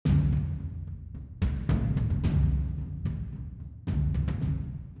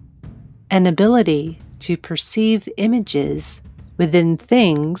an ability to perceive images within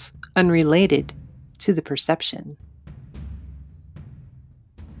things unrelated to the perception.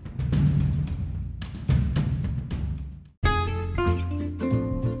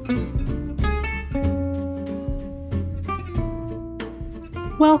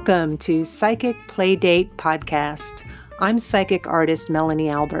 Welcome to Psychic Playdate Podcast. I'm psychic artist Melanie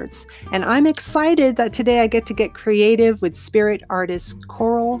Alberts, and I'm excited that today I get to get creative with spirit artist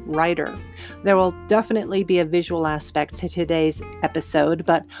Coral Ryder. There will definitely be a visual aspect to today's episode,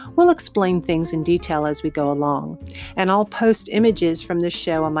 but we'll explain things in detail as we go along. And I'll post images from this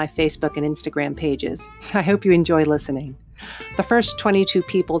show on my Facebook and Instagram pages. I hope you enjoy listening. The first 22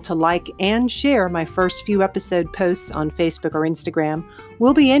 people to like and share my first few episode posts on Facebook or Instagram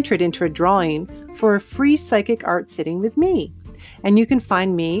will be entered into a drawing for a free psychic art sitting with me. And you can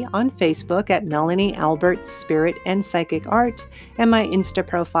find me on Facebook at Melanie Alberts Spirit and Psychic Art, and my Insta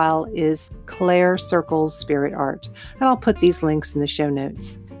profile is Claire Circles Spirit Art. And I'll put these links in the show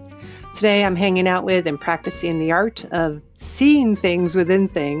notes. Today I'm hanging out with and practicing the art of seeing things within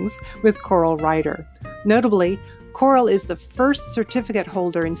things with Coral Ryder. Notably, Coral is the first certificate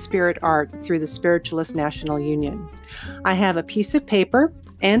holder in spirit art through the Spiritualist National Union. I have a piece of paper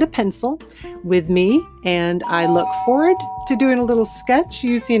and a pencil with me, and I look forward to doing a little sketch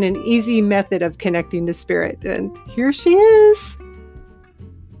using an easy method of connecting to spirit. And here she is.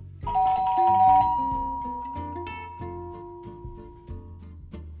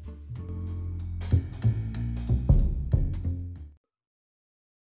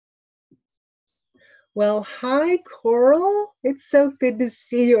 Well, hi, Coral. It's so good to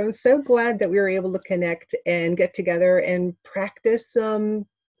see you. I'm so glad that we were able to connect and get together and practice some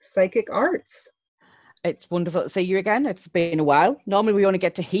psychic arts. It's wonderful to see you again. It's been a while. Normally we only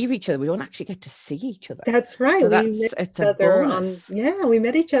get to hear each other. We don't actually get to see each other. That's right. So it's a bonus. We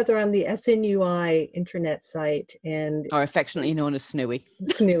met each other on the SNUI internet site, and or affectionately known as SNUI.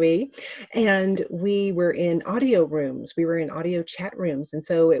 SNUI. And we were in audio rooms. We were in audio chat rooms. And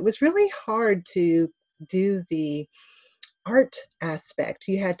so it was really hard to do the art aspect.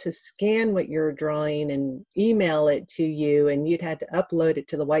 You had to scan what you're drawing and email it to you, and you'd had to upload it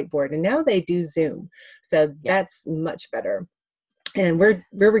to the whiteboard. And now they do Zoom, so that's much better. And we're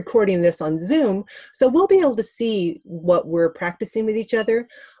recording this on Zoom, so we'll be able to see what we're practicing with each other,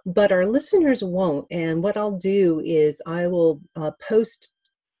 but our listeners won't. And what I'll do is I will post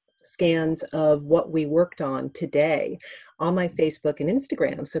scans of what we worked on today on my Facebook and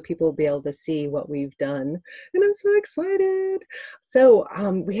Instagram, so people will be able to see what we've done. And I'm so excited. So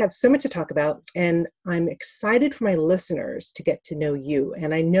we have so much to talk about, and I'm excited for my listeners to get to know you.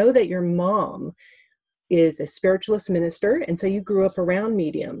 And I know that your mom is a spiritualist minister, and so you grew up around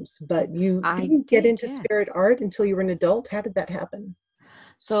mediums, but you didn't get into spirit art until you were an adult. How did that happen?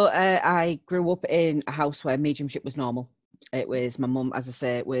 So I grew up in a house where mediumship was normal. It was my mum, as I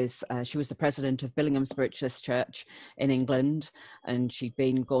say, she was the president of Billingham Spiritualist Church in England, and she'd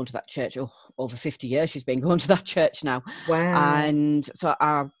been going to that church over 50 years. She's been going to that church now. Wow. And so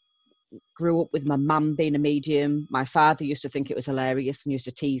I grew up with my mum being a medium. My father used to think it was hilarious and used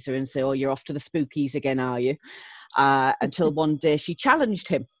to tease her and say, "Oh, you're off to the spookies again, are you?" Until one day she challenged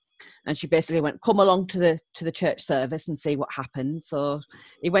him. And she basically went, "Come along to the church service and see what happens." So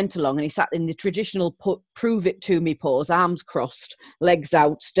he went along, and he sat in the traditional prove it to me pose, arms crossed, legs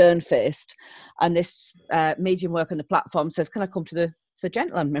out, stern faced. And this medium worker on the platform says, "Can I come to the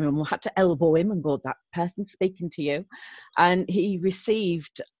gentleman?" My mum had to elbow him and go, "That person's speaking to you." And he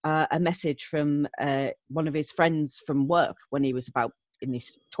received a message from one of his friends from work when he was about in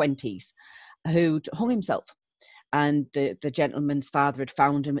his 20s, who'd hung himself. And the gentleman's father had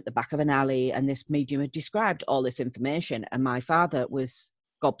found him at the back of an alley, and this medium had described all this information. And my father was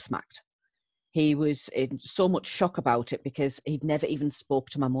gobsmacked. He was in so much shock about it because he'd never even spoke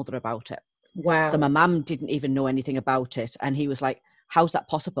to my mother about it. Wow. So my mum didn't even know anything about it. And he was like, "How's that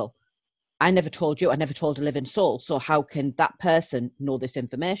possible? I never told you. I never told a living soul. So how can that person know this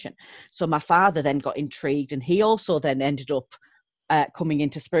information?" So my father then got intrigued, and he also then ended up coming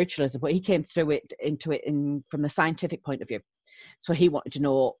into spiritualism, but he came into it from the scientific point of view. So he wanted to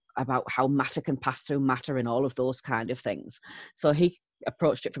know about how matter can pass through matter and all of those kind of things. So he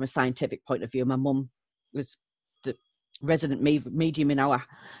approached it from a scientific point of view. My mum was the resident medium in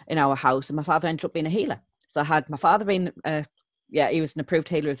our house, and my father ended up being a healer. So I had my father being he was an approved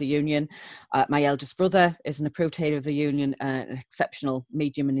healer of the union. My eldest brother is an approved healer of the union, an exceptional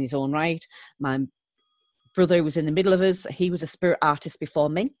medium in his own right. My brother who was in the middle of us, he was a spirit artist before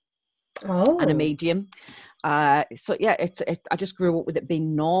me. And a medium. I just grew up with it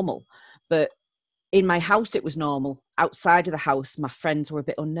being normal. But in my house, it was normal. Outside of the house, my friends were a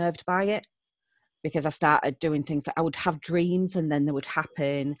bit unnerved by it, because I started doing things that I would have dreams and then they would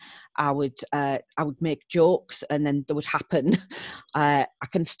happen. I would make jokes and then they would happen. I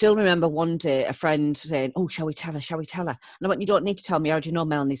can still remember one day a friend saying, "Oh, shall we tell her? Shall we tell her?" And I went, "You don't need to tell me. How do you know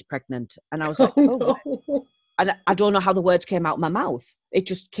Melanie's pregnant?" And I was like, "Oh." No. And I don't know how the words came out of my mouth. It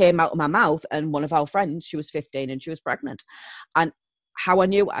just came out of my mouth. And one of our friends, she was 15 and she was pregnant. And how I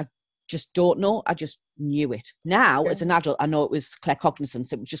knew, I just don't know. I just knew it. Now, Yeah. as an adult, I know it was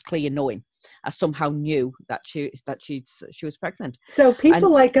claircognizance. It was just clear knowing. I somehow knew that she was pregnant. So people And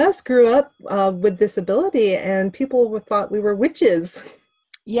like us grew up with this ability, and people thought we were witches.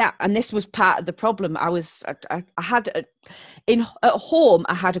 yeah, and this was part of the problem. I had at home,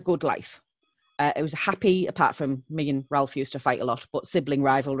 I had a good life. It was happy, apart from me and Ralph used to fight a lot, but sibling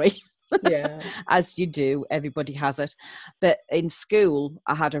rivalry. Yeah. As you do, everybody has it. But in school,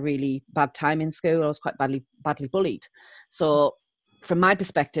 I had a really bad time in school. I was quite badly bullied. So from my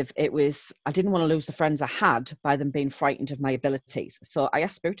perspective, I didn't want to lose the friends I had by them being frightened of my abilities. So I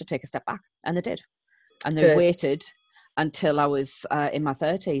asked Spirit to take a step back, and they did. And they Good. waited until I was in my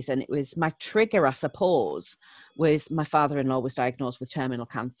 30s. And it was my trigger, I suppose, was my father-in-law was diagnosed with terminal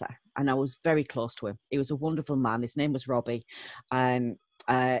cancer. And I was very close to him. He was a wonderful man. His name was Robbie. And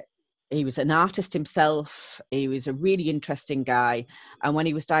he was an artist himself. He was a really interesting guy. And when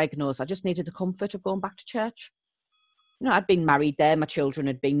he was diagnosed, I just needed the comfort of going back to church. You know, I'd been married there. My children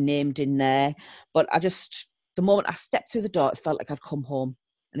had been named in there. But the moment I stepped through the door, it felt like I'd come home.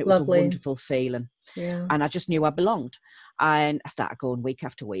 And it was a Lovely. wonderful feeling. Yeah. And I just knew I belonged. And I started going week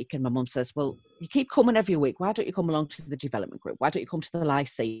after week. And my mum says, "Well, you keep coming every week. Why don't you come along to the development group? Why don't you come to the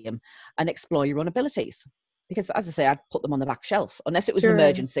Lyceum and explore your own abilities?" Because, as I say, I'd put them on the back shelf. Unless it was an Sure.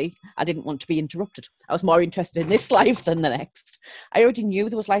 emergency, I didn't want to be interrupted. I was more interested in this life than the next. I already knew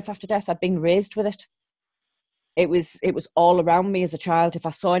there was life after death. I'd been raised with it. It was all around me as a child. If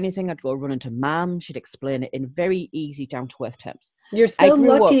I saw anything, I'd go running to Mum. She'd explain it in very easy, down-to-earth terms. You're I so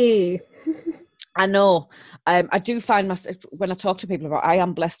grew up. lucky. I know. I do find myself, when I talk to people about it, I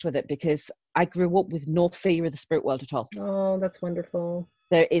am blessed with it, because I grew up with no fear of the spirit world at all. Oh, that's wonderful.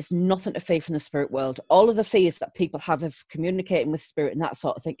 There is nothing to fear from the spirit world. All of the fears that people have of communicating with spirit and that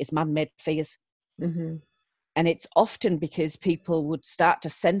sort of thing is man-made fears. Mm-hmm. And it's often because people would start to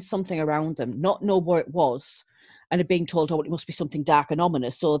sense something around them, not know what it was, and are being told, "Oh, it must be something dark and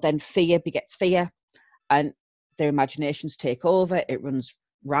ominous." So then fear begets fear, and their imaginations take over. It runs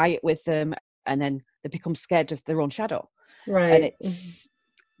riot with them, and then they become scared of their own shadow. And Right.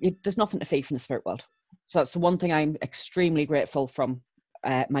 there's nothing to fear from the spirit world. So that's the one thing I'm extremely grateful from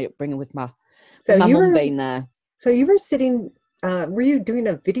my upbringing with my mum being there. So you were sitting, were you doing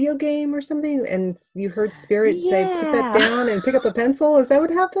a video game or something, and you heard Spirit say, "Put that Yeah. down and pick up a pencil"? Is that what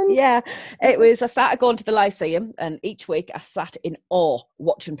happened? Yeah, I started going to the Lyceum, and each week I sat in awe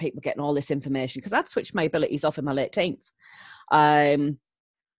watching people getting all this information, because I'd switched my abilities off in my late teens.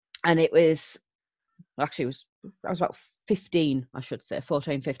 And it was, actually, I was about 15, I should say,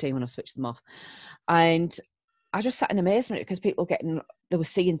 14, 15 when I switched them off. And I just sat in amazement, because people they were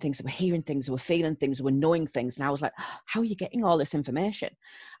seeing things, they were hearing things, they were feeling things, they were knowing things. And I was like, "How are you getting all this information?"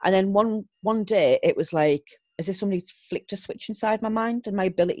 And then one day it was like, as if somebody flicked a switch inside my mind, and my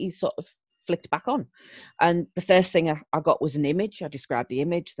abilities sort of flicked back on. And the first thing I got was an image. I described the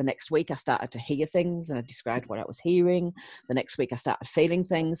image. The next week I started to hear things, and I described what I was hearing. The next week I started feeling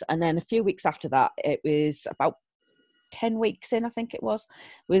things. And then a few weeks after that, it was about 10 weeks in, I think it was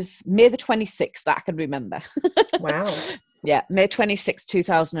May the 26th, that I can remember. Wow. Yeah, May 26th,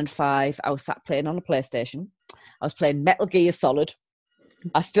 2005, I was sat playing on a PlayStation. I was playing Metal Gear Solid.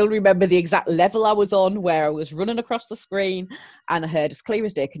 I still remember the exact level I was on, where I was running across the screen, and I heard, "As clear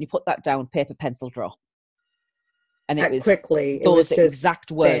as day, can you put that down? Paper, pencil, draw." And it That was quickly, it was those just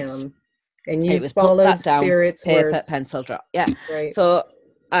exact words. bam. And It you was put followed that down, Spirit's paper, words. pencil, draw. Yeah. Right. So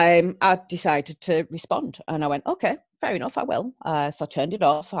I decided to respond, and I went, "Okay, fair enough, I will." So I turned it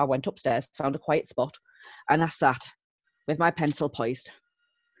off. I went upstairs, found a quiet spot, and I sat with my pencil poised,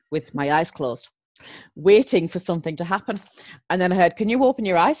 with my eyes closed, waiting for something to happen. And then I heard, "Can you open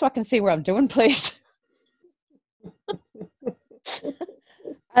your eyes so I can see what I'm doing, please?"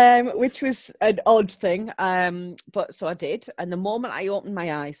 Which was an odd thing. But so I did. And the moment I opened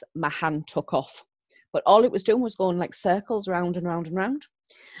my eyes, my hand took off. But all it was doing was going like circles round and round and round.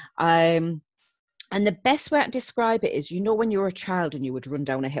 And the best way to describe it is, when you were a child and you would run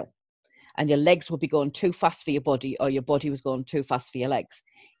down a hill, and your legs would be going too fast for your body, or your body was going too fast for your legs.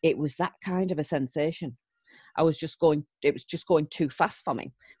 It was that kind of a sensation. It was just going too fast for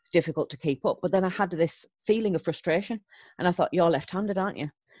me. It's difficult to keep up. But then I had this feeling of frustration, and I thought, "You're left-handed, aren't you?"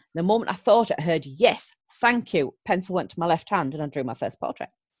 The moment I thought it, I heard, yes, thank you. Pencil went to my left hand and I drew my first portrait.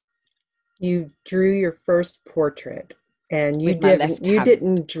 You drew your first portrait, and With my left you hand.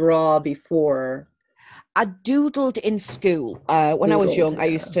 didn't draw before. I doodled in school. When I was young,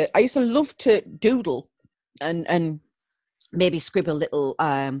 Yeah. I used to love to doodle and maybe scribble little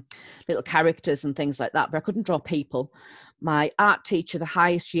characters and things like that, but I couldn't draw people. My art teacher, the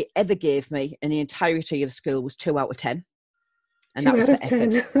highest she ever gave me in the entirety of school was 2 out of 10. And that was for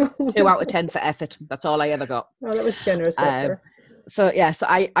effort. 2 out of 10 for effort. That's all I ever got. Oh, that was generous of her. So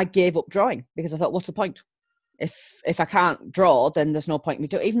I gave up drawing because I thought, what's the point? If I can't draw, then there's no point in me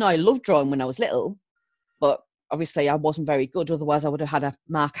doing it. Even though I loved drawing when I was little, but obviously I wasn't very good. Otherwise I would have had a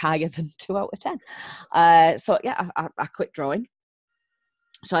mark higher than 2 out of 10. So yeah, I quit drawing.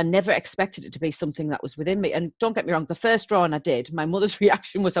 So I never expected it to be something that was within me. And don't get me wrong, the first drawing I did, my mother's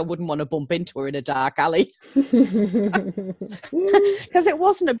reaction was I wouldn't want to bump into her in a dark alley. Because it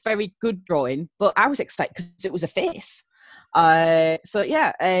wasn't a very good drawing, but I was excited because it was a face. So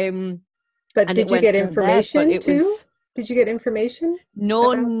yeah. But did you get information too? Did you get information?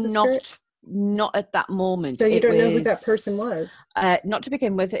 No, not at that moment. So you don't know who that person was? Not to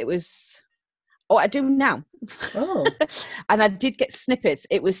begin with. It was... Oh, I do now. Oh. And I did get snippets.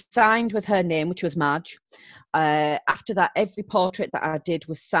 It was signed with her name, which was Marge. After that, every portrait that I did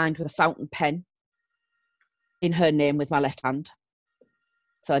was signed with a fountain pen in her name with my left hand.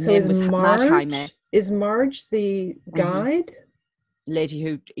 So her name was Marge Jaime. Is Marge the guide? Lady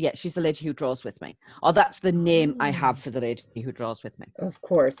who, she's the lady who draws with me. Or that's the name I have for the lady who draws with me. Of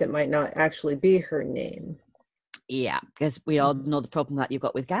course, it might not actually be her name. Yeah, because we all know the problem that you've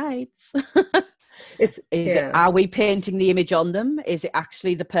got with guides. Are we painting the image on them? Is it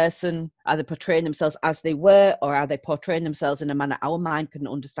actually the person, are they portraying themselves as they were, or are they portraying themselves in a manner our mind couldn't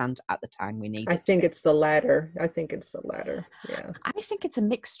understand at the time we need? I think it's the latter. Yeah. I think it's a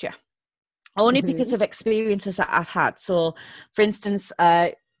mixture. Only because of experiences that I've had. So, for instance,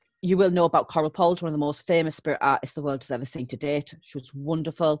 you will know about Coral Ryder, one of the most famous spirit artists the world has ever seen to date. She was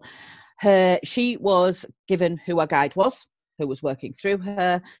wonderful. She was given who her guide was, who was working through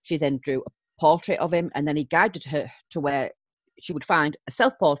her. She then drew a portrait of him, and then he guided her to where she would find a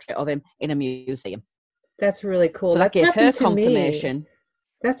self-portrait of him in a museum. That's really cool. So that gave her confirmation.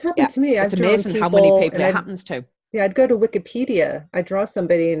 That's happened to me. It's amazing how many people it happens to. Yeah, I'd go to Wikipedia. I'd draw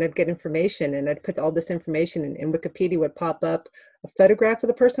somebody and I'd get information, and I'd put all this information in, and Wikipedia would pop up a photograph of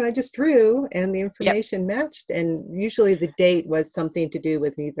the person I just drew, and the information matched. And usually the date was something to do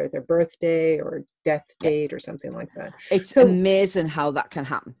with either their birthday or death date or something like that. It's amazing how that can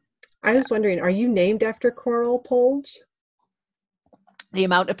happen. I was wondering, are you named after Coral Polge? The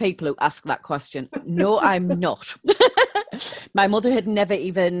amount of people who ask that question. No, I'm not. My mother had never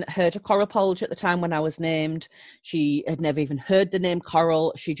even heard of Coral Polge at the time when I was named. She had never even heard the name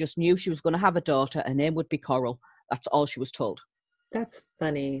Coral. She just knew she was going to have a daughter. Her name would be Coral. That's all she was told. That's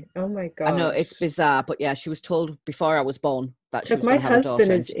funny. Oh my gosh. I know, it's bizarre, but yeah, she was told before I was born that she was my going to have a daughter.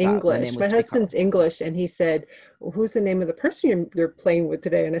 husband is English. My husband's English, and he said, well, "Who's the name of the person you're playing with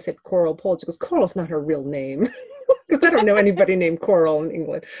today?" And I said, "Coral Polge." He goes, "Coral's not her real name," because I don't know anybody named Coral in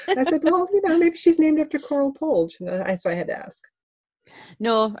England. And I said, "Well, maybe she's named after Coral Polge." So I had to ask.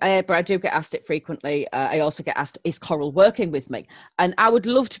 No, but I do get asked it frequently. I also get asked, is Coral working with me? And I would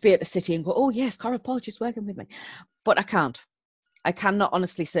love to be at the city and go, oh yes, Coral Polge is working with me. But I can't. I cannot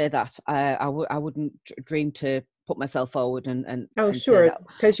honestly say that. I wouldn't dream to put myself forward and sure,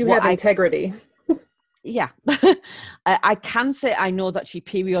 because you have integrity. Yeah. I can say I know that she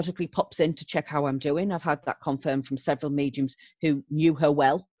periodically pops in to check how I'm doing. I've had that confirmed from several mediums who knew her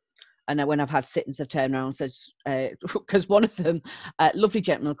well. And when I've had sittings, I've turned around and said, because one of them, a lovely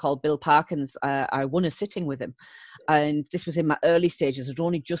gentleman called Bill Parkins, I won a sitting with him. And this was in my early stages. I'd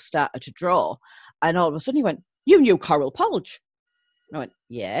only just started to draw. And all of a sudden he went, you knew Coral Polge? And I went,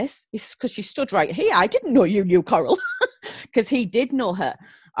 yes, because she stood right here. I didn't know you knew Coral, because he did know her.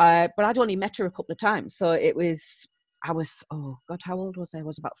 But I'd only met her a couple of times. So I was, oh God, how old was I? I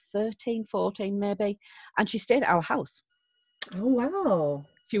was about 13, 14 maybe. And she stayed at our house. Oh, wow.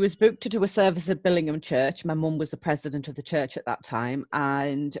 She was booked to do a service at Billingham Church. My mum was the president of the church at that time.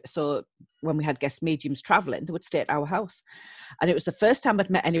 And so when we had guest mediums travelling, they would stay at our house. And it was the first time I'd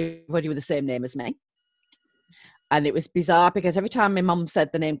met anybody with the same name as me. And it was bizarre because every time my mum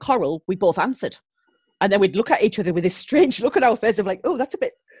said the name Coral, we both answered. And then we'd look at each other with this strange look on our face of like, oh, that's a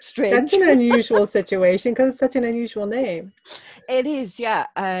bit strange. That's an unusual situation because it's such an unusual name. It is, yeah.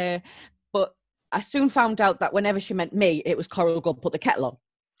 But I soon found out that whenever she meant me, it was Coral, go put the kettle on.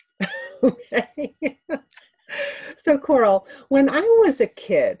 Okay. So Coral, when I was a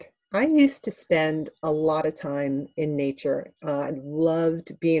kid, I used to spend a lot of time in nature. I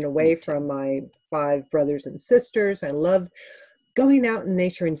loved being away Me too. from my five brothers and sisters. I loved going out in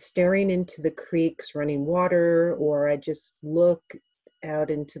nature and staring into the creeks, running water, or I just look out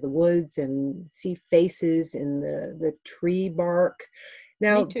into the woods and see faces in the tree bark. Me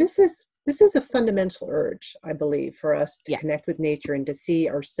Now, too. this is a fundamental urge, I believe, for us to Yeah. connect with nature and to see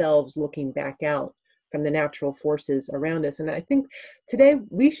ourselves looking back out from the natural forces around us. And I think today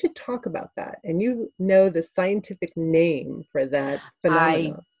we should talk about that. And you know the scientific name for that I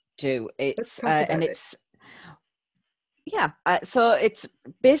phenomenon. do. Let's It's talk and about it. it's yeah. So it's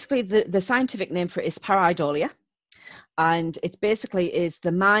basically the scientific name for it is pareidolia, and it basically is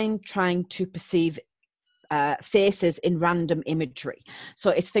the mind trying to perceive faces in random imagery.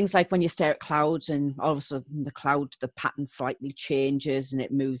 So it's things like when you stare at clouds and all of a sudden the pattern slightly changes and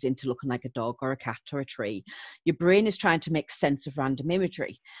it moves into looking like a dog or a cat or a tree. Your brain is trying to make sense of random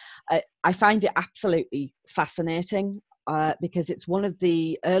imagery. I find it absolutely fascinating because it's one of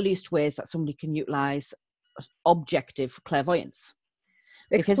the earliest ways that somebody can utilize objective clairvoyance.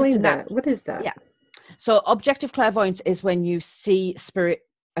 Because it's a Explain that. What is that? yeah. So objective clairvoyance is when you see spirit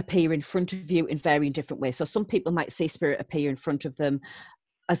appear in front of you in varying different ways. So some people might see spirit appear in front of them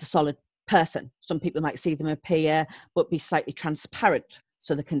as a solid person. Some people might see them appear but be slightly transparent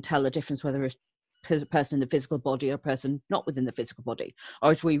so they can tell the difference whether it's a person in the physical body or a person not within the physical body,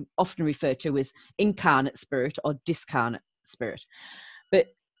 or as we often refer to as incarnate spirit or discarnate spirit. But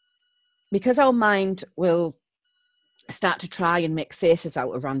because our mind will start to try and make faces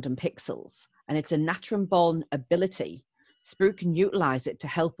out of random pixels, and it's a natural born ability, spirit can utilize it to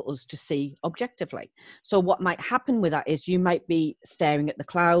help us to see objectively. So what might happen with that is you might be staring at the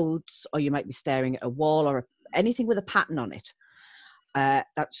clouds, or you might be staring at a wall or anything with a pattern on it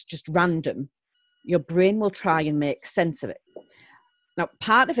that's just random. Your brain will try and make sense of it. Now,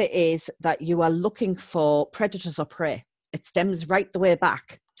 part of it is that you are looking for predators or prey. It stems right the way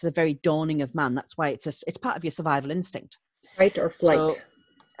back to the very dawning of man. That's why it's part of your survival instinct. Fight or So flight?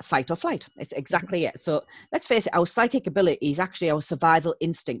 fight or flight. It's exactly it. So let's face it, our psychic ability is actually our survival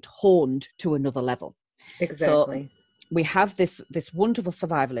instinct honed to another level. So Exactly. we have this wonderful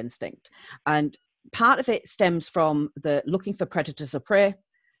survival instinct, and part of it stems from the looking for predators or prey.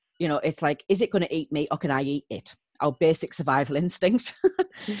 You know, it's like, is it going to eat me or can I eat it? Our basic survival instinct.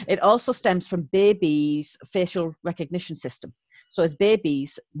 It also stems from babies' facial recognition system. So as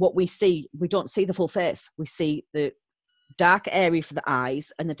babies, what we see, we don't see the full face. We see the dark area for the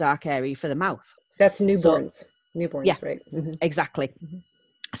eyes and the dark area for the mouth. That's So newborns. yeah, Newborns, right? Mm-hmm. exactly. Mm-hmm.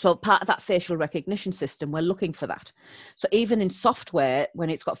 So part of that facial recognition system, we're looking for that. So even in software, when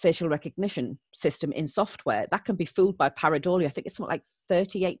it's got facial recognition system in software, that can be fooled by pareidolia. I think it's something like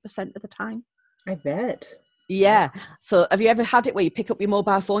 38% of the time. I bet. Yeah. Wow. So have you ever had it where you pick up your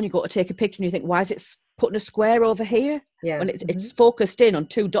mobile phone, you go to take a picture and you think, why is it putting a square over here? Yeah. When Mm-hmm. it's focused in on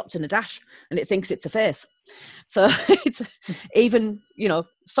two dots and a dash and it thinks it's a face. So it's even,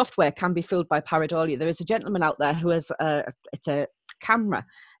 software can be fooled by pareidolia. There is a gentleman out there who has it's a camera.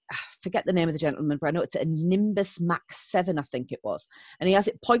 I forget the name of the gentleman, but I know it's a Nimbus Max 7, I think it was. And he has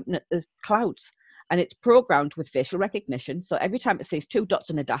it pointing at the clouds and it's programmed with facial recognition. So every time it sees two dots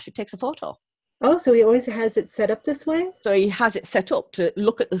and a dash, it takes a photo. Oh, so he always has it set up this way? So he has it set up to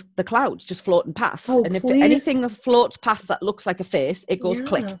look at the clouds just floating past. Oh, And if please. anything floats past that looks like a face, it goes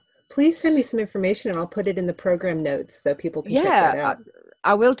click. Yeah. Please send me some information and I'll put it in the program notes so people can check Yeah, that out.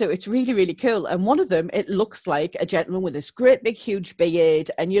 I will do. It's really, really cool. And one of them, it looks like a gentleman with this great big huge beard.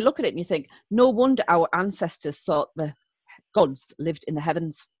 And you look at it and you think, no wonder our ancestors thought the gods lived in the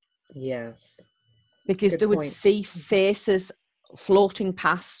heavens, Yes. because Good they would point. see faces floating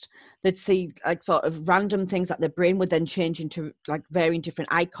past. They'd see like sort of random things that their brain would then change into like varying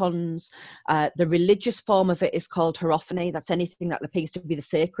different icons. The religious form of it is called hierophany. That's anything that appears to be the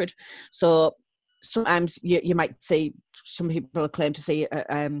sacred. So sometimes you might see, some people claim to see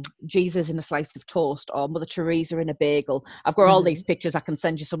Jesus in a slice of toast or Mother Teresa in a bagel. I've got all Mm-hmm. things pictures. I can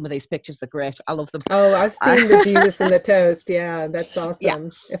send you some of these pictures. They're great. I love them. Oh, I've seen the Jesus in the toast. Yeah, that's Yeah.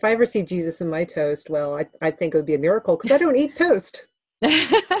 awesome. If I ever see Jesus in my toast, well, I think it would be a miracle because I don't eat toast.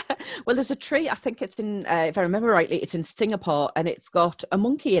 Well, there's a tree, I think it's in, if I remember rightly, it's in Singapore, and it's got a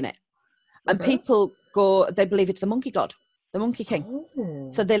monkey in it. And Uh-huh. people they believe it's the monkey god, the monkey king. Oh.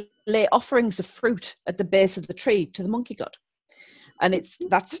 So they lay offerings of fruit at the base of the tree to the monkey god. And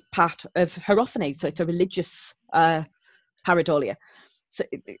that's part of hierophany. So it's a religious pareidolia. So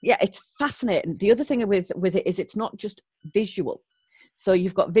yeah, it's fascinating. The other thing with it is it's not just visual. So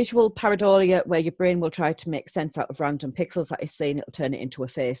you've got visual pareidolia, where your brain will try to make sense out of random pixels that it's seeing, it'll turn it into a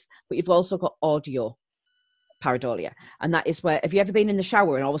face. But you've also got audio. pareidolia. And that is where, have you ever been in the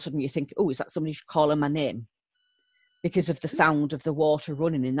shower and all of a sudden you think, oh, is that somebody calling my name? Because of the sound of the water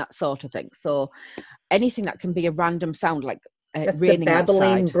running and that sort of thing. So anything that can be a random sound, like That's the raining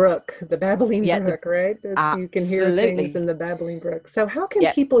babbling outside. brook, Yeah, right? You can hear things absolutely. in the babbling brook. So how can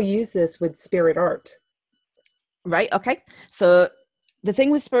Yeah. people use this with spirit art? Right, okay. So the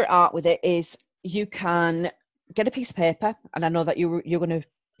thing with spirit art with it is you can get a piece of paper, and I know that you're going to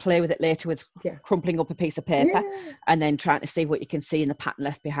play with it later with crumpling up a piece of paper and then trying to see what you can see in the pattern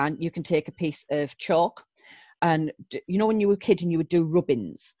left behind. You can take a piece of chalk, and you know when you were a kid and you would do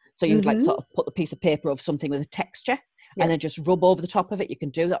rubbings, so you would like sort of put the piece of paper over something with a texture and then just rub over the top of it. You can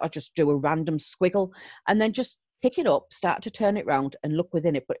do that, or just do a random squiggle and then just pick it up, start to turn it round and look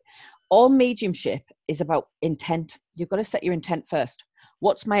within it. But all mediumship is about intent. You've got to set your intent first.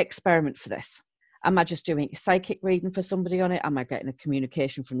 What's my experiment for this? Am I just doing a psychic reading for somebody on it? Am I getting a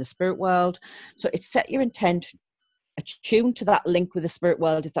communication from the spirit world? So it's set your intent, attune to that link with the spirit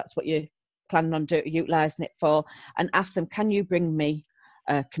world if that's what you're planning on utilising it for, and ask them, can you bring me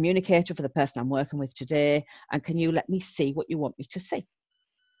a communicator for the person I'm working with today? And can you let me see what you want me to see?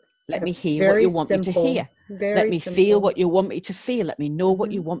 Let me hear what you want me to hear. Let me feel what you want me to feel. Let me know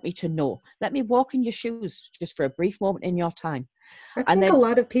what you want me to know. Let me walk in your shoes just for a brief moment in your time. I think a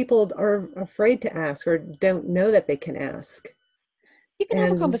lot of people are afraid to ask or don't know that they can ask. You can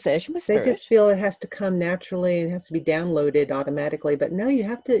have a conversation with spirit. They just feel it has to come naturally and it has to be downloaded automatically. But no, you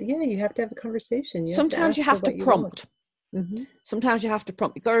have to, you have to have a conversation. Sometimes you have to prompt. Sometimes you have to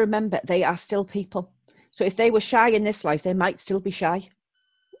prompt. You've got to remember, they are still people. So if they were shy in this life, they might still be shy.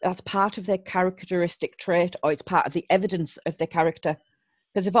 That's part of their characteristic trait, or it's part of the evidence of their character.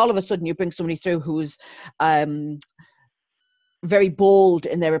 Because if all of a sudden you bring somebody through who's very bold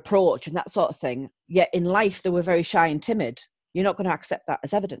in their approach and that sort of thing, yet in life they were very shy and timid, you're not going to accept that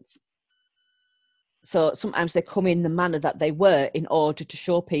as evidence. So sometimes they come in the manner that they were in order to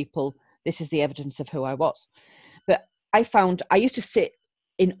show people, this is the evidence of who I was. But I found I used to sit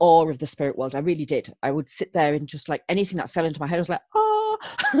in awe of the spirit world. I really did. I would sit there and just like anything that fell into my head, I was like, oh,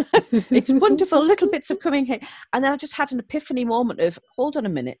 it's wonderful, little bits of coming here. And then I just had an epiphany moment of, hold on a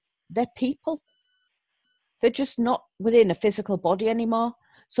minute, they're people. They're just not within a physical body anymore.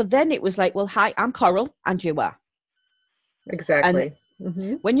 So then it was like, well, hi, I'm Coral and you are. Exactly.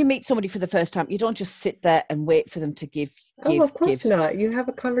 And when you meet somebody for the first time, you don't just sit there and wait for them to give. Of course not. You have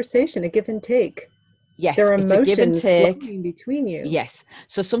a conversation, a give and take. Yes, there are it's emotions a give and take flowing between you. Yes.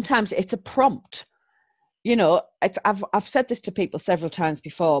 So sometimes it's a prompt. You know, I've said this to people several times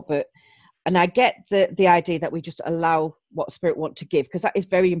before, and I get the idea that we just allow what spirit want to give, because that is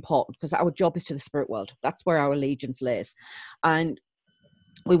very important, because our job is to the spirit world. That's where our allegiance lays. And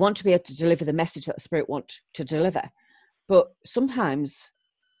we want to be able to deliver the message that the spirit want to deliver. But sometimes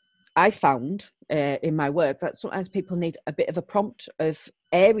I found in my work that sometimes people need a bit of a prompt of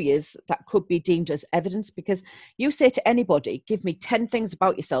areas that could be deemed as evidence, because you say to anybody, give me 10 things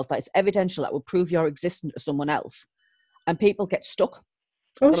about yourself that is evidential that will prove your existence to someone else, and people get stuck.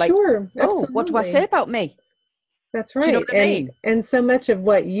 Oh, like, sure. Oh, what do I say about me? That's right. Do you know what I mean? And so much of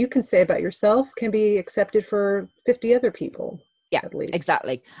what you can say about yourself can be accepted for 50 other people. Yeah, at least.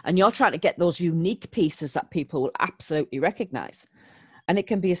 Exactly. And you're trying to get those unique pieces that people will absolutely recognize. And it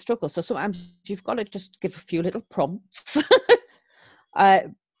can be a struggle. So sometimes you've got to just give a few little prompts.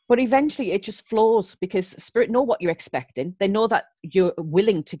 But eventually it just flows, because spirit know what you're expecting. They know that you're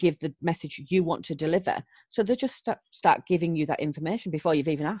willing to give the message you want to deliver. So they just start giving you that information before you've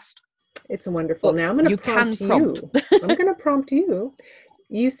even asked. It's wonderful. Now I'm going to prompt you. I'm going to prompt you.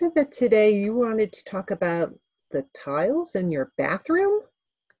 You said that today you wanted to talk about the tiles in your bathroom?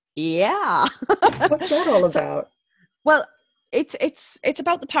 Yeah. What's that all about? Well, it's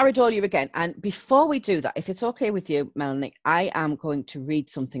about the pareidolia again. And before we do that, if it's okay with you, Melanie, I am going to read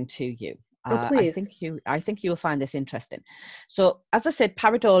something to you. Oh, please. I think you'll find this interesting. So, as I said,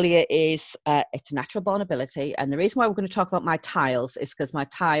 pareidolia is it's a natural born ability, and the reason why we're going to talk about my tiles is because my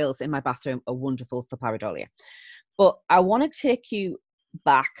tiles in my bathroom are wonderful for pareidolia. But I want to take you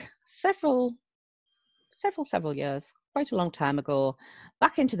back several years, quite a long time ago,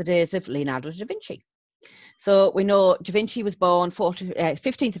 back into the days of Leonardo da Vinci. So we know Da Vinci was born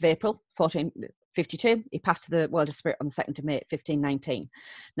 15th of April, 1452. He passed to the world of spirit on the 2nd of May, 1519.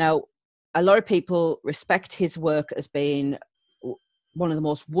 Now, a lot of people respect his work as being one of the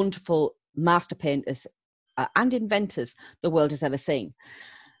most wonderful master painters and inventors the world has ever seen.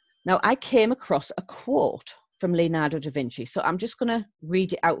 Now, I came across a quote from Leonardo da Vinci. So I'm just going to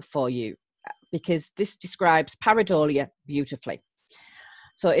read it out for you, because this describes pareidolia beautifully.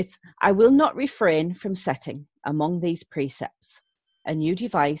 So it's, I will not refrain from setting among these precepts a new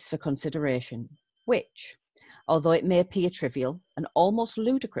device for consideration, which, although it may appear trivial and almost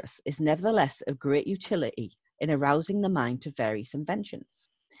ludicrous, is nevertheless of great utility in arousing the mind to various inventions.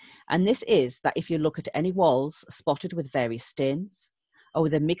 And this is that if you look at any walls spotted with various stains, or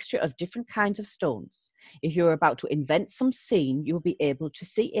with a mixture of different kinds of stones, if you're about to invent some scene, you will be able to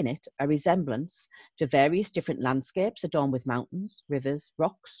see in it a resemblance to various different landscapes adorned with mountains, rivers,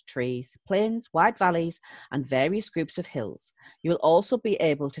 rocks, trees, plains, wide valleys, and various groups of hills. You will also be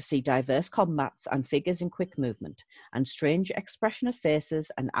able to see diverse combats and figures in quick movement, and strange expression of faces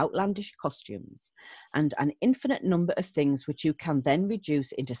and outlandish costumes, and an infinite number of things which you can then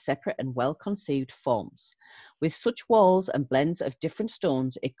reduce into separate and well-conceived forms. With such walls and blends of different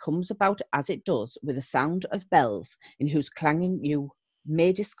stones, it comes about as it does with the sound of bells, in whose clanging you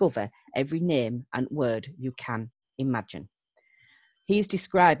may discover every name and word you can imagine. He's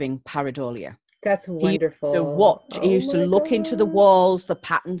describing Pariedolia. That's He used to wonderful. watch, he Oh used to my look into the gosh. walls, the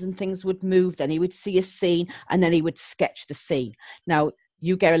patterns and things would move, then he would see a scene, and then he would sketch the scene. Now,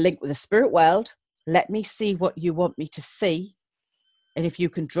 you get a link with the spirit world. Let me see what you want me to see. And if you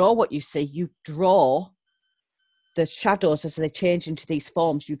can draw what you see, you draw the shadows as they change into these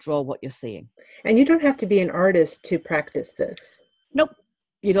forms, you draw what you're seeing. And you don't have to be an artist to practice this. Nope.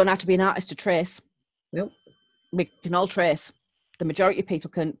 You don't have to be an artist to trace. Nope. We can all trace. The majority of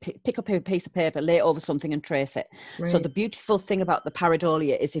people can pick up a piece of paper, lay it over something and trace it. Right. So the beautiful thing about the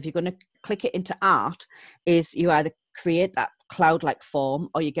Pariedolia is if you're going to click it into art, is you either create that cloud-like form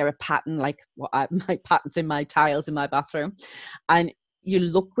or you get a pattern like my patterns in my tiles in my bathroom, and you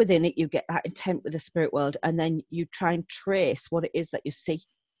look within it, you get that intent with the spirit world, and then you try and trace what it is that you see.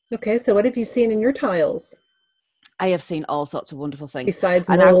 Okay, so what have you seen in your tiles? I have seen all sorts of wonderful things. Besides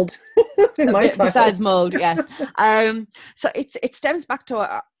mold in my tiles. Besides mold, yes. So it stems back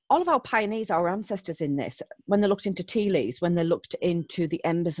to all of our pioneers, our ancestors in this, when they looked into tea leaves, when they looked into the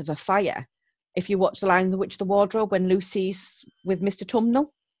embers of a fire. If you watch The Lion, the Witch, the Wardrobe, when Lucy's with Mr. Tumnus,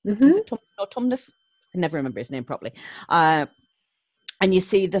 is it Tumnus? I never remember his name properly. And you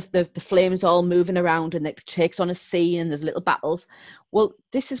see the flames all moving around, and it takes on a scene, and there's little battles. Well,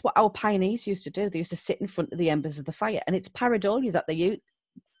 this is what our pioneers used to do. They used to sit in front of the embers of the fire, and it's Pariedolia that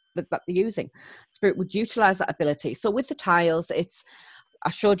they're using. Spirit would utilize that ability. So with the tiles, I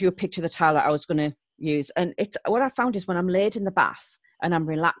showed you a picture of the tile that I was going to use, and it's what I found is when I'm laid in the bath and I'm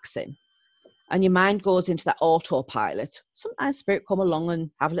relaxing, and your mind goes into that autopilot, sometimes spirit come along and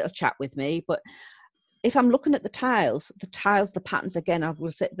have a little chat with me, but if I'm looking at the tiles, the patterns again, I will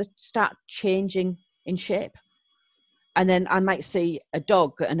say they start changing in shape. And then I might see a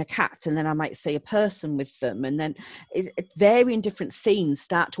dog and a cat, and then I might see a person with them. And then varying different scenes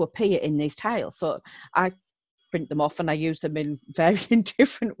start to appear in these tiles. So I print them off and I use them in varying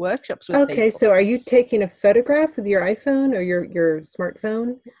different workshops with people. Okay, so are you taking a photograph with your iPhone or your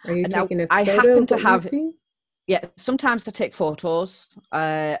smartphone? Are you taking a photo? I happen to have, yeah, sometimes I take photos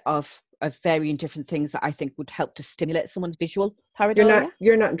of varying different things that I think would help to stimulate someone's visual pareidolia.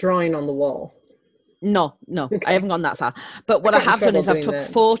 You're not drawing on the wall. No, okay. I haven't gone that far. But what I have done is I've took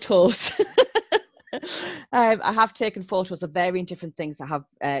photos. I have taken photos of varying different things that have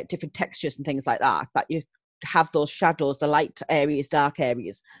different textures and things like that you have those shadows, the light areas, dark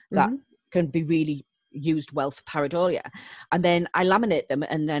areas that can be really used well for pareidolia. And then I laminate them,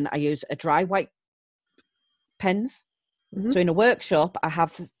 and then I use a dry white pens. So in a workshop, I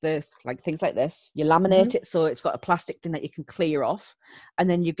have things like this. You laminate it so it's got a plastic thing that you can clear off, and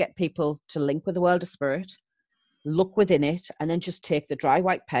then you get people to link with the world of spirit, look within it, and then just take the dry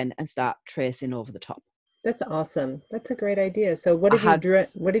white pen and start tracing over the top. That's awesome. That's a great idea. So what have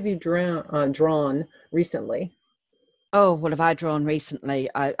you drawn recently? Oh, what have I drawn recently?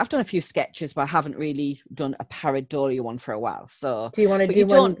 I've done a few sketches, but I haven't really done a pareidolia one for a while. So do you want to do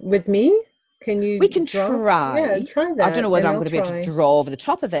one with me? We can try. Yeah, try that. I don't know whether I'm going to be able to draw over the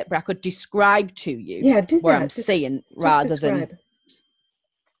top of it, but I could describe to you where I'm seeing rather than.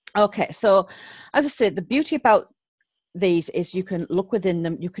 Okay, so as I said, the beauty about these is you can look within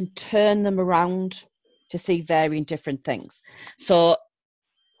them, you can turn them around to see varying different things. So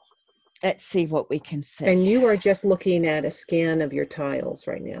let's see what we can see. And you are just looking at a scan of your tiles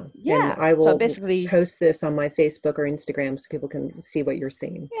right now. Yeah. And I will basically post this on my Facebook or Instagram so people can see what you're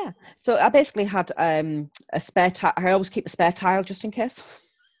seeing. Yeah. So I basically had a spare tile. I always keep a spare tile just in case.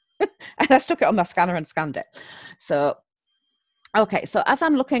 And I stuck it on my scanner and scanned it. So, okay. So as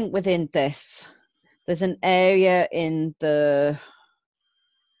I'm looking within this, there's an area in the,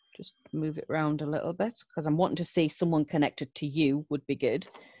 just move it around a little bit because I'm wanting to see someone connected to you would be good.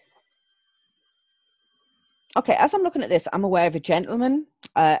 Okay, as I'm looking at this, I'm aware of a gentleman.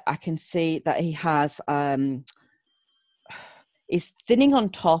 I can see that he has, He's thinning on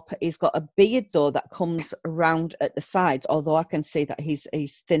top. He's got a beard though that comes around at the sides, although I can see that he's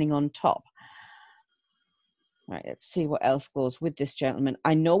thinning on top. Right, let's see what else goes with this gentleman.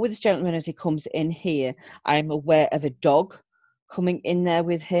 I know with this gentleman, as he comes in here, I'm aware of a dog coming in there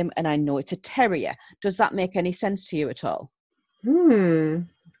with him, and I know it's a terrier. Does that make any sense to you at all?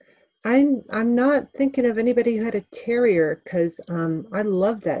 I'm not thinking of anybody who had a terrier, because I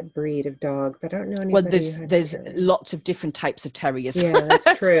love that breed of dog, but I don't know Well, anybody who had a there's terrier. lots of different types of terriers. Yeah,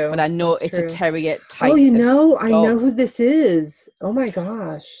 that's true. But I know That's it's true. a terrier Oh, type of I dog. know who this is. Oh my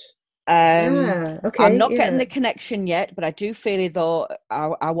gosh. Yeah. I'm Okay. not getting Yeah. the connection yet, but I do feel as though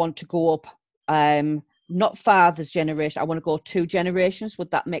I want to go up, not father's generation. I want to go 2 generations.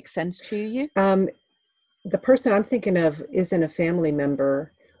 Would that make sense to you? The person I'm thinking of isn't a family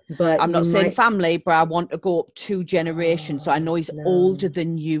member, but I'm you not saying might. family, but I want to go up 2 generations. So I know he's older No.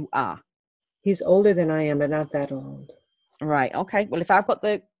 than you are. He's older than I am, but not that old. Right. Okay. Well, if I've got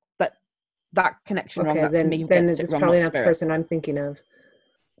that connection wrong, Okay, that's me then who gets it it's wrong, probably not not the spirit. person I'm thinking of.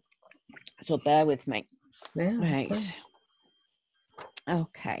 So bear with me. Yeah, Right.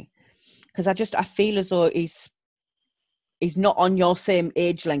 Okay. Because I feel as though he's not on your same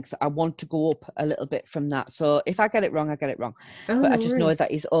age length. I want to go up a little bit from that. So if I get it wrong, I get it wrong. Oh, But I no just know worries.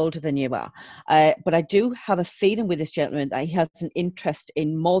 that he's older than you are. But I do have a feeling with this gentleman that he has an interest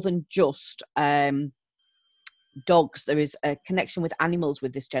in more than just dogs. There is a connection with animals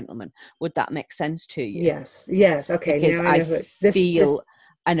with this gentleman. Would that make sense to you? Yes. Okay, Because now I I know who feel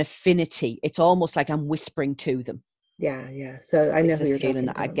an affinity. It's almost like I'm whispering to them. Yeah. So I know It's who the you're feeling talking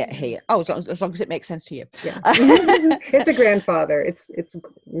that I about. get Yeah. here. Oh, as long as it makes sense to you. Yeah. It's a grandfather. It's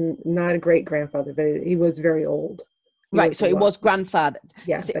not a great grandfather, but he was very old. Right, so it was grandfather.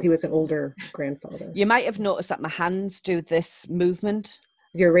 Yeah, but he was an older grandfather. You might have noticed that my hands do this movement.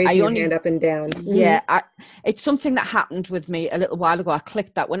 You're raising your hand up and down. Yeah, it's something that happened with me a little while ago. I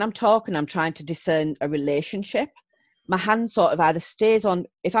clicked that when I'm talking, I'm trying to discern a relationship. My hand sort of either stays on,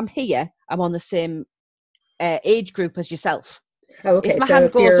 if I'm here, I'm on the same age group as yourself. Oh, okay. If my So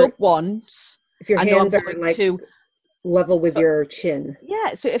hand goes up once, if your I know I'm hands are going like to level with your chin.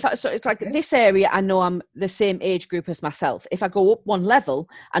 Yeah, so it's like this area, I know I'm the same age group as myself. If I go up 1 level,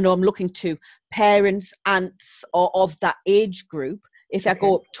 I know I'm looking to parents, aunts, or of that age group. If I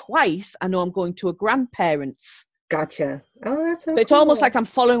go up twice, I know I'm going to a grandparents. Gotcha. Oh, that's so So it's cool. almost like I'm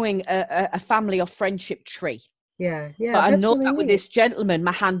following a family or friendship tree. Yeah, So I that's know really that with neat. this gentleman,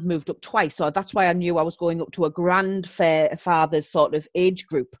 my hand moved up twice. So that's why I knew I was going up to a grandfather's sort of age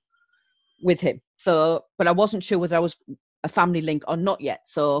group with him. So, but I wasn't sure whether I was a family link or not yet.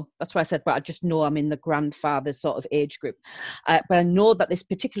 So that's why I said, but I just know I'm in the grandfather sort of age group. But I know that this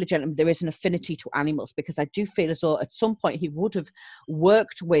particular gentleman, there is an affinity to animals, because I do feel as though at some point he would have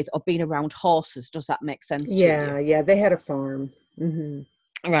worked with or been around horses. Does that make sense to you? Yeah, they had a farm.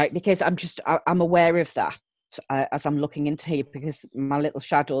 Right, because I'm aware of that. As I'm looking into here, because my little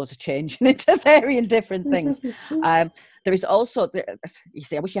shadows are changing into varying different things. There is also, you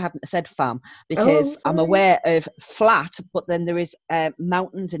see, I wish you hadn't said farm, because I'm aware of flat, but then there is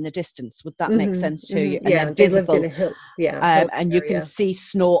mountains in the distance. Would that make sense to you? And Yeah, they're they lived in visible. a hill. Yeah, And you can see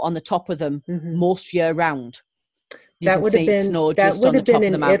snow on the top of them most year round. You can see snow just on the top of the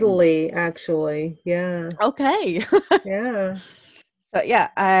in mountains. Italy, actually. Yeah. Okay. Yeah. So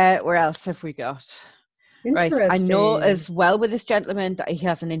yeah, where else have we got? Right, I know Interesting. as well with this gentleman that he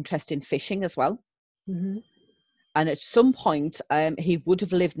has an interest in fishing as well. And at some point, he would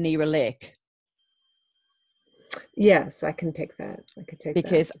have lived near a lake. Yes, I can take that. I could take that.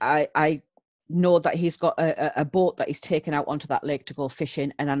 Because I know that he's got a boat that he's taken out onto that lake to go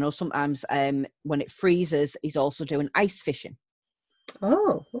fishing. And I know sometimes when it freezes, he's also doing ice fishing.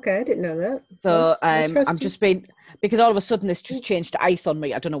 Oh, okay. I didn't know that. So I'm just been, because all of a sudden this just changed to ice on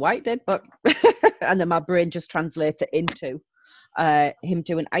me. I don't know why it did, but and then my brain just translates it into him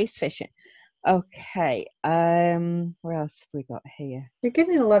doing ice fishing. Okay, where else have we got here? You're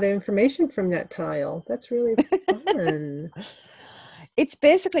getting a lot of information from that tile. That's really fun. It's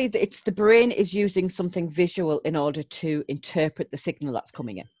basically, it's the brain is using something visual in order to interpret the signal that's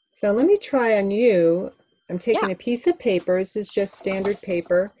coming in. So let me try on you. I'm taking a piece of paper. This is just standard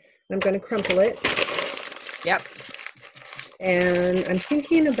paper. I'm going to crumple it. Yep. And I'm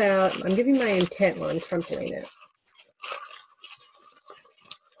thinking about, I'm giving my intent while I'm crumpling it.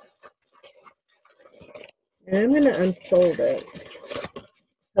 And I'm going to unfold it.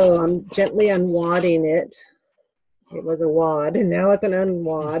 So I'm gently unwadding it. It was a wad, and now it's an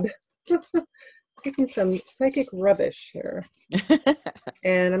unwad. Taking some psychic rubbish here.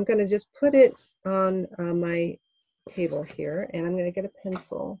 And I'm going to just put it on my table here, and I'm going to get a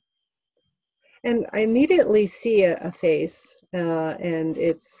pencil. And I immediately see a face, and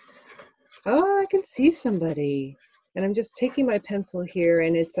it's, oh, I can see somebody. And I'm just taking my pencil here,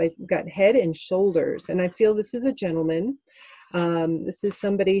 and I've got head and shoulders, and I feel this is a gentleman. This is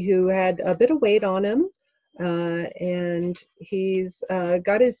somebody who had a bit of weight on him, and he's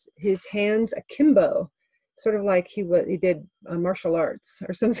got his hands akimbo, sort of like he did martial arts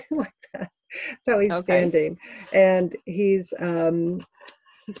or something like that. That's how he's standing, and he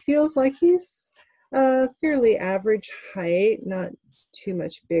feels like he's fairly average height, not too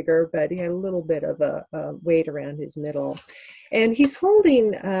much bigger, but he had a little bit of a weight around his middle, and he's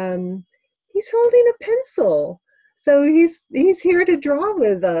holding a pencil. So he's here to draw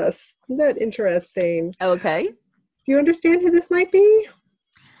with us. Isn't that interesting? Okay. Do you understand who this might be?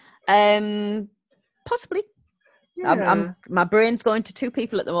 Possibly. Yeah. My brain's going to two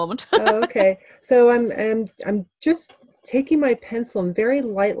people at the moment. Oh, okay. So I'm just taking my pencil and very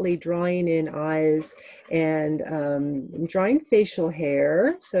lightly drawing in eyes, and I'm drawing facial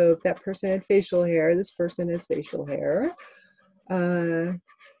hair. So if that person had facial hair, this person has facial hair. And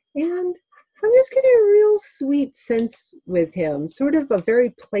I'm just getting a real sweet sense with him, sort of a very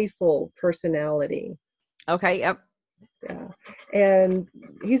playful personality. Okay, yep. Yeah. And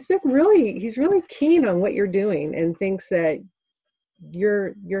he's really keen on what you're doing, and thinks that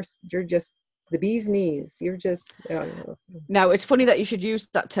you're just the bee's knees. You're just, I don't know. Now, it's funny that you should use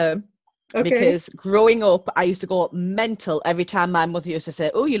that term. Okay. Because growing up, I used to go mental every time my mother used to say,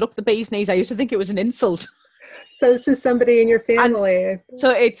 "Oh, you look the bee's knees." I used to think it was an insult. So this is somebody in your family. And so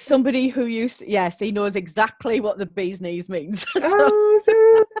it's somebody who he knows exactly what the bee's knees means. Oh, so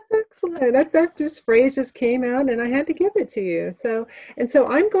that's excellent. That just phrase just came out, and I had to give it to you. So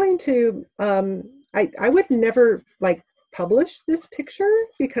I'm going to, I would never publish this picture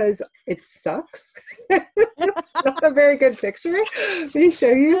because it sucks. It's not a very good picture. Let me show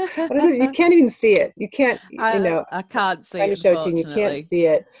you. I don't know, you can't even see it. You can't, I can't see it, show it to you. You can't see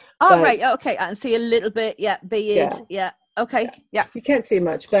it. Oh, right. Okay. I can see a little bit. Yeah. Beard. Yeah. Okay. Yeah. You can't see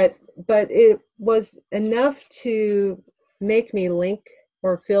much, but it was enough to make me link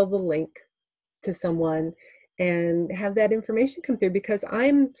or fill the link to someone and have that information come through, because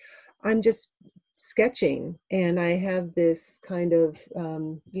I'm just sketching, and I have this kind of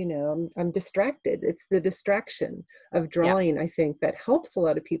I'm distracted. It's the distraction of drawing, I think, that helps a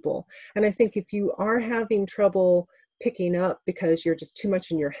lot of people. And I think if you are having trouble picking up because you're just too much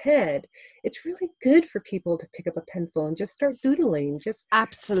in your head, it's really good for people to pick up a pencil and just start doodling. Just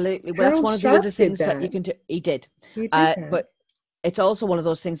absolutely. Well, that's one of the other things that you can do. He did that. But it's also one of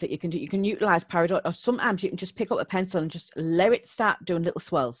those things that you can do. You can utilize Pariedolia, or sometimes you can just pick up a pencil and just let it start doing little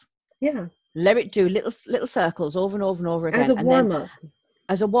swirls. Yeah. Let it do little circles over and over and over again. As a warm-up.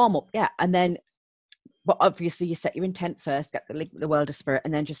 As a warm-up, yeah. And then, but obviously you set your intent first, get the link with the world of spirit,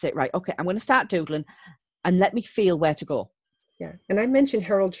 and then just say, right, okay, I'm going to start doodling, and let me feel where to go. Yeah. And I mentioned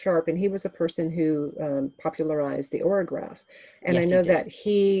Harold Sharp, and he was a person who popularized the orograph. And yes, I know that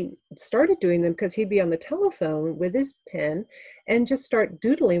he started doing them because he'd be on the telephone with his pen and just start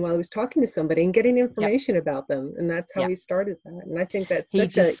doodling while he was talking to somebody and getting information about them. And that's how he started that. And I think that's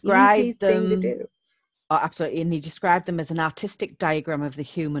such an easy thing to do. Oh, absolutely. And he described them as an artistic diagram of the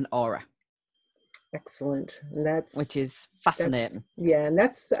human aura. Excellent. Which is fascinating. And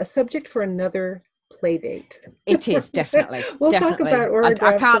that's a subject for another play date. It is, definitely. We'll definitely. talk about orographs.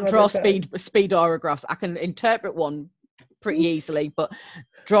 I can't draw speed orographs. I can interpret one pretty easily, but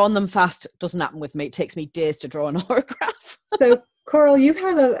drawing them fast doesn't happen with me. It takes me days to draw an orograph. So, Coral, you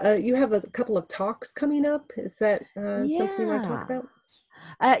have a couple of talks coming up. Is that something you want to talk about?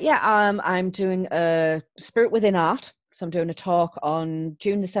 I'm doing a Spirit Within Art. So I'm doing a talk on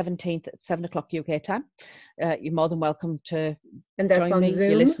June the 17th at 7:00 UK time. You're more than welcome to join me, Zoom?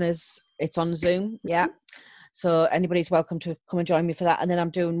 Your listeners. It's on Zoom, yeah. So anybody's welcome to come and join me for that. And then I'm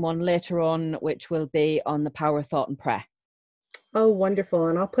doing one later on, which will be on the power of thought and prayer. Oh, wonderful.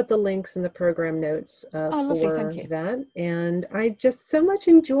 And I'll put the links in the program notes lovely. Thank you. That. And I just so much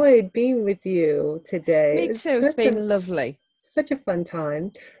enjoyed being with you today. Me too. It's been lovely. Such a fun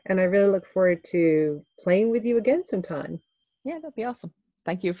time. And I really look forward to playing with you again sometime. Yeah, that'd be awesome.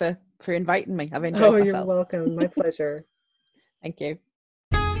 Thank you for inviting me. I've enjoyed myself. You're welcome. My pleasure. Thank you.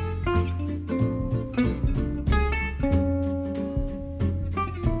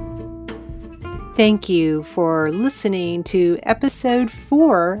 Thank you for listening to episode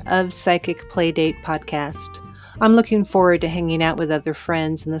 4 of Psychic Playdate Podcast. I'm looking forward to hanging out with other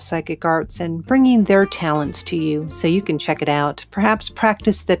friends in the psychic arts and bringing their talents to you so you can check it out, perhaps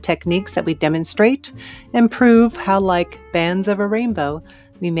practice the techniques that we demonstrate, and prove how, like bands of a rainbow,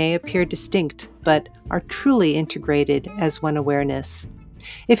 we may appear distinct but are truly integrated as one awareness.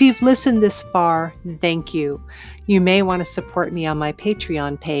 If you've listened this far, thank you. You may want to support me on my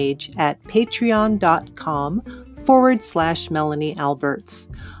Patreon page at patreon.com/Melanie Alberts.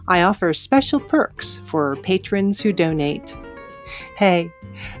 I offer special perks for patrons who donate. Hey,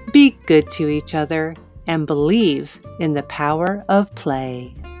 be good to each other and believe in the power of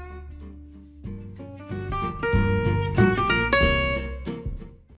play.